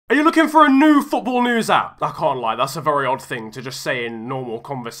Are you looking for a new football news app? I can't lie, that's a very odd thing to just say in normal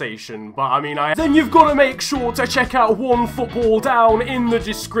conversation, but I mean, then you've got to make sure to check out One Football down in the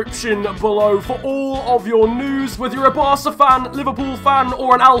description below for all of your news, whether you're a Barca fan, Liverpool fan,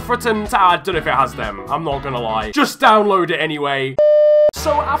 or an Alfreton. I don't know if it has them, I'm not gonna lie. Just download it anyway.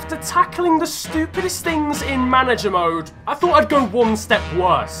 So after tackling the stupidest things in manager mode, I thought I'd go one step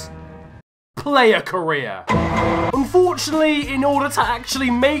worse. Player career. Unfortunately, in order to actually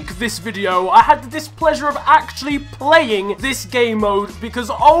make this video, I had the displeasure of actually playing this game mode because,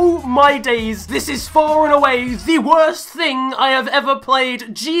 oh my days, this is far and away the worst thing I have ever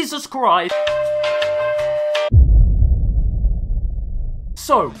played. Jesus Christ.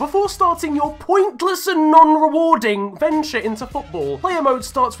 So, before starting your pointless and non-rewarding venture into football, player mode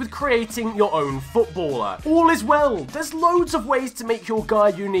starts with creating your own footballer. All is well. There's loads of ways to make your guy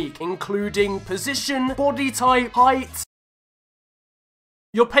unique, including position, body type, height.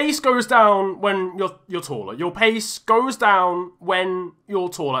 Your pace goes down when you're taller. Your pace goes down when you're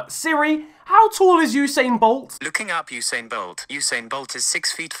taller. Siri, how tall is Usain Bolt? Looking up Usain Bolt. Usain Bolt is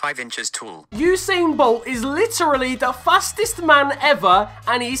 6 feet 5 inches tall. Usain Bolt is literally the fastest man ever,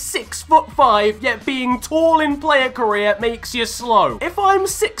 and he's 6'5", yet being tall in player career makes you slow. If I'm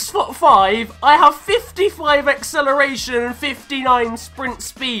 6'5", I have 55 acceleration and 59 sprint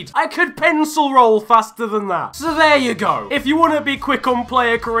speed. I could pencil roll faster than that. So there you go. If you want to be quick on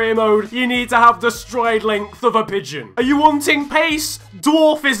player career mode, you need to have the stride length of a pigeon. Are you wanting pace?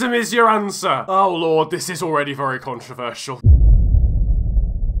 Dwarfism is your answer. Oh lord, this is already very controversial.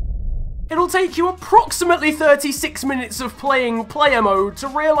 It'll take you approximately 36 minutes of playing player mode to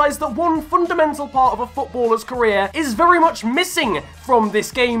realise that one fundamental part of a footballer's career is very much missing from this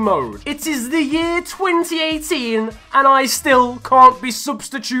game mode. It is the year 2018 and I still can't be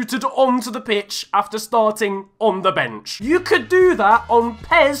substituted onto the pitch after starting on the bench. You could do that on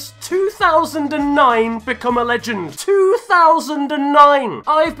PES 2009 Become a Legend. 2009!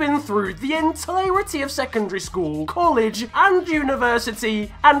 I've been through the entirety of secondary school, college and university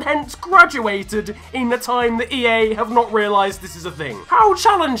and hence graduated in the time that EA have not realised this is a thing. How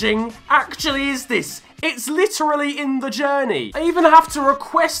challenging actually is this? It's literally in the journey. I even have to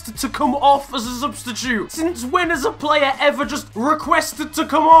request to come off as a substitute. Since when has a player ever just requested to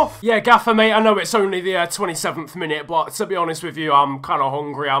come off? Yeah, Gaffer mate, I know it's only the 27th minute, but to be honest with you, I'm kind of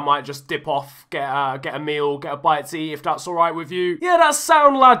hungry. I might just dip off, get a meal, get a bite to eat if that's alright with you. Yeah, that's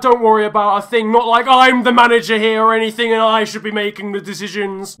sound, lad. Don't worry about a thing. Not like I'm the manager here or anything and I should be making the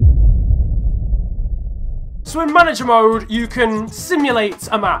decisions. So in manager mode, you can simulate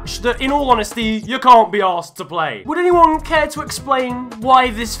a match that, in all honesty, you can't be asked to play. Would anyone care to explain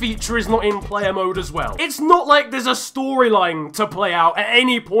why this feature is not in player mode as well? It's not like there's a storyline to play out at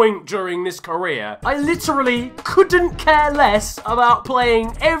any point during this career. I literally couldn't care less about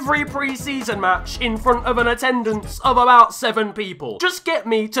playing every pre-season match in front of an attendance of about 7 people. Just get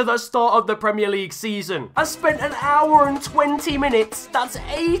me to the start of the Premier League season. I spent an hour and 20 minutes, that's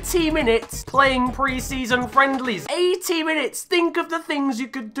 80 minutes, playing pre-season friendlies. 80 minutes! Think of the things you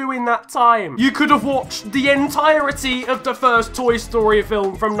could do in that time. You could have watched the entirety of the first Toy Story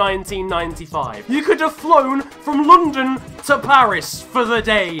film from 1995. You could have flown from London to Paris for the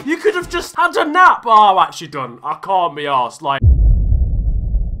day. You could have just had a nap. Oh, I'm actually done. I can't be arsed. Like...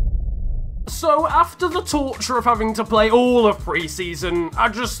 So, after the torture of having to play all of pre-season, I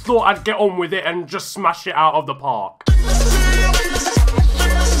just thought I'd get on with it and just smash it out of the park.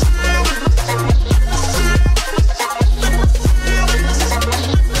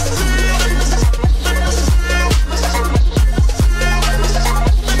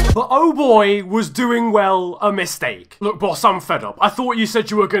 But oh boy, was doing well a mistake. Look boss, I'm fed up. I thought you said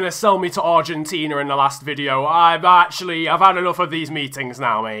you were gonna sell me to Argentina in the last video. I've had enough of these meetings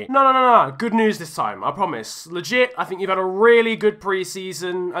now, mate. No. Good news this time, I promise. Legit, I think you've had a really good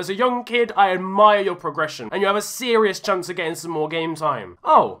pre-season. As a young kid, I admire your progression. And you have a serious chance of getting some more game time.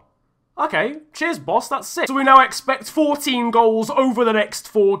 Oh. Okay, cheers boss, that's sick. So we now expect 14 goals over the next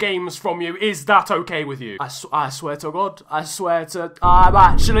 4 games from you. Is that okay with you? I swear to God, I swear to...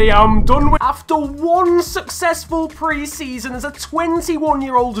 I'm done with... After one successful pre-season as a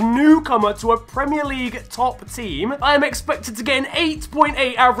 21-year-old newcomer to a Premier League top team, I am expected to get an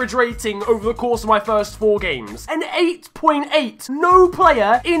 8.8 average rating over the course of my first 4 games. An 8.8! No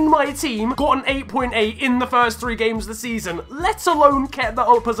player in my team got an 8.8 in the first 3 games of the season, let alone kept that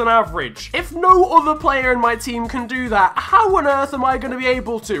up as an average. If no other player in my team can do that, how on earth am I going to be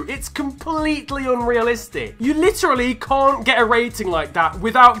able to? It's completely unrealistic. You literally can't get a rating like that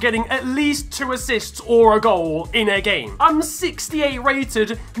without getting at least 2 assists or a goal in a game. I'm 68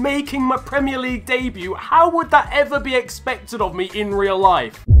 rated, making my Premier League debut. How would that ever be expected of me in real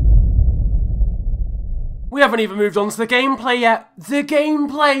life? We haven't even moved on to the gameplay yet. The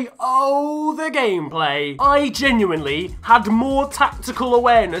gameplay, oh, the gameplay. I genuinely had more tactical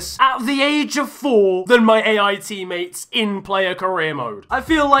awareness at the age of 4 than my AI teammates in player career mode. I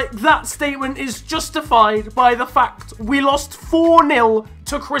feel like that statement is justified by the fact we lost 4-0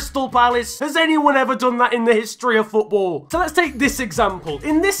 to Crystal Palace. Has anyone ever done that in the history of football? So let's take this example.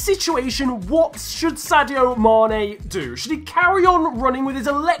 In this situation, what should Sadio Mane do? Should he carry on running with his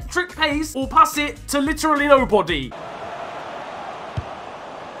electric pace or pass it to literally nobody?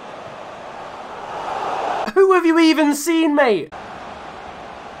 Who have you even seen, mate?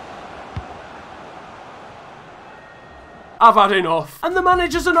 I've had enough. And the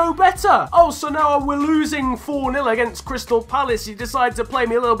managers are no better. Oh, so now we're losing 4-0 against Crystal Palace. You decide to play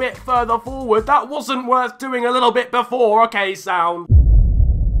me a little bit further forward. That wasn't worth doing a little bit before. Okay, sound.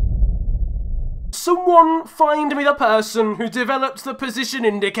 Someone find me the person who developed the position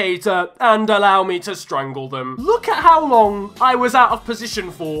indicator and allow me to strangle them. Look at how long I was out of position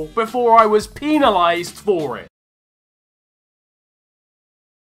for before I was penalised for it.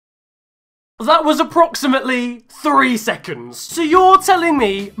 That was approximately 3 seconds. So you're telling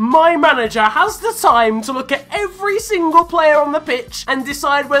me my manager has the time to look at every single player on the pitch and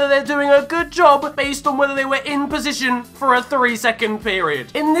decide whether they're doing a good job based on whether they were in position for a 3-second period.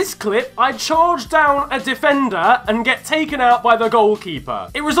 In this clip, I charge down a defender and get taken out by the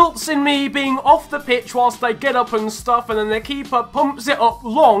goalkeeper. It results in me being off the pitch whilst I get up and stuff, and then the keeper pumps it up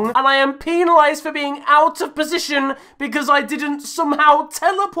long, and I am penalised for being out of position because I didn't somehow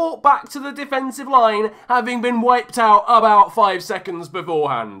teleport back to the defensive line, having been wiped out about 5 seconds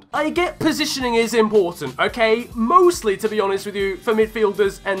beforehand. I get positioning is important, okay? Mostly, to be honest with you, for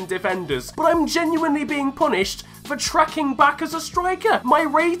midfielders and defenders. But I'm genuinely being punished for tracking back as a striker. My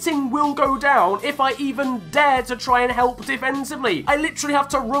rating will go down if I even dare to try and help defensively. I literally have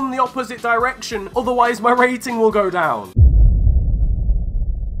to run the opposite direction, otherwise my rating will go down.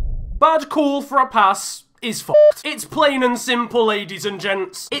 Bad call for a pass is fucked. It's plain and simple, ladies and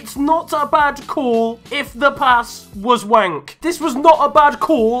gents. It's not a bad call if the pass was wank. This was not a bad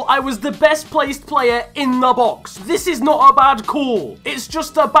call. I was the best placed player in the box. This is not a bad call. It's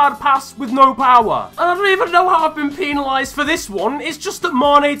just a bad pass with no power. And I don't even know how I've been penalised for this one. It's just that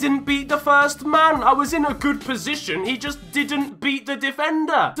Mane didn't beat the first man. I was in a good position. He just didn't beat the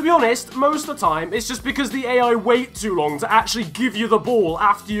defender. To be honest, most of the time, it's just because the AI wait too long to actually give you the ball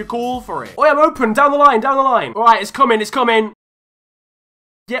after you call for it. Oh, I'm open. Down the line, down the line. All right, it's coming, it's coming.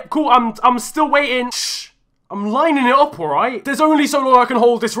 Yep, cool, I'm still waiting. Shh, I'm lining it up, all right? There's only so long I can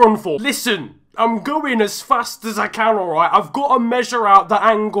hold this run for. Listen, I'm going as fast as I can, all right? I've got to measure out the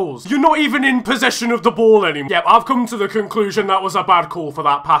angles. You're not even in possession of the ball anymore. Yep, I've come to the conclusion that was a bad call for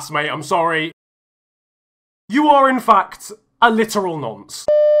that pass, mate. I'm sorry. You are, in fact, a literal nonce.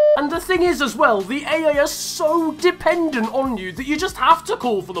 And the thing is as well, the AI are so dependent on you that you just have to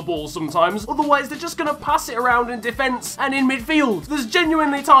call for the ball sometimes, otherwise they're just going to pass it around in defence and in midfield. There's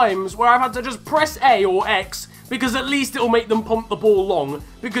genuinely times where I've had to just press A or X because at least it'll make them pump the ball long,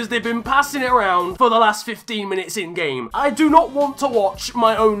 because they've been passing it around for the last 15 minutes in game. I do not want to watch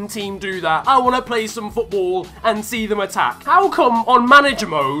my own team do that. I want to play some football and see them attack. How come on manager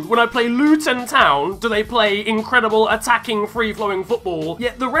mode, when I play Luton Town, do they play incredible attacking free-flowing football,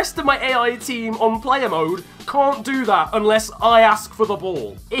 yet the rest of my AI team on player mode can't do that unless I ask for the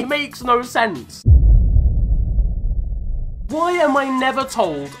ball? It makes no sense. Why am I never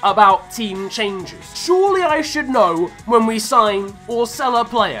told about team changes? Surely I should know when we sign or sell a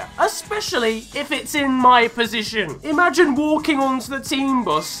player, especially if it's in my position. Imagine walking onto the team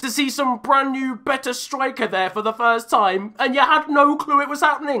bus to see some brand new better striker there for the first time and you had no clue it was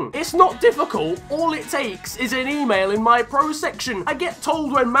happening. It's not difficult. All it takes is an email in my pro section. I get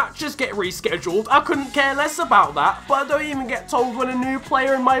told when matches get rescheduled. I couldn't care less about that, but I don't even get told when a new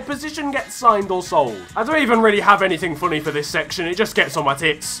player in my position gets signed or sold. I don't even really have anything funny for this section, it just gets on my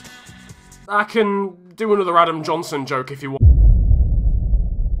tits. I can do another Adam Johnson joke if you want.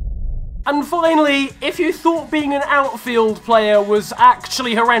 And finally, if you thought being an outfield player was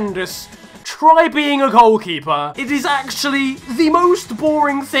actually horrendous, try being a goalkeeper. It is actually the most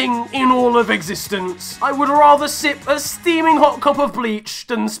boring thing in all of existence. I would rather sip a steaming hot cup of bleach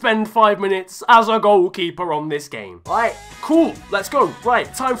than spend 5 minutes as a goalkeeper on this game. Alright, cool, let's go.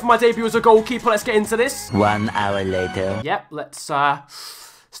 Right, time for my debut as a goalkeeper, let's get into this. 1 hour later. Yep, let's,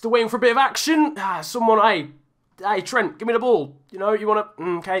 still waiting for a bit of action. Someone, hey, Trent, give me the ball. You know, you wanna,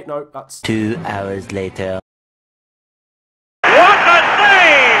 okay, no, that's... 2 hours later. What a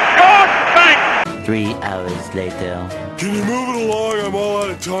save! George Banks! 3 hours later. Can you move it along? I'm all out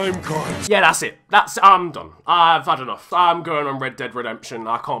of time cards. Yeah, that's it. I'm done. I've had enough. I'm going on Red Dead Redemption.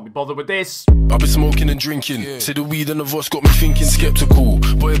 I can't be bothered with this. I've been smoking and drinking. Say the weed and the voice got me thinking skeptical.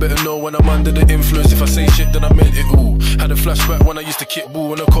 Boy, better know when I'm under the influence. If I say shit, then I meant it all. Had a flashback when I used to kick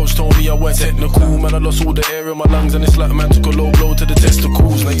ball, and the coach told me I weren't technical. Man, I lost all the air in my lungs, and it's like a man took a low blow to the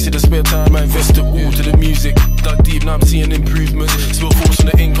testicles. Now you see the spare time, I invest it all to the music. Dug deep, now I'm seeing improvements. Still forcing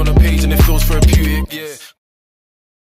the ink on the page, and it feels for a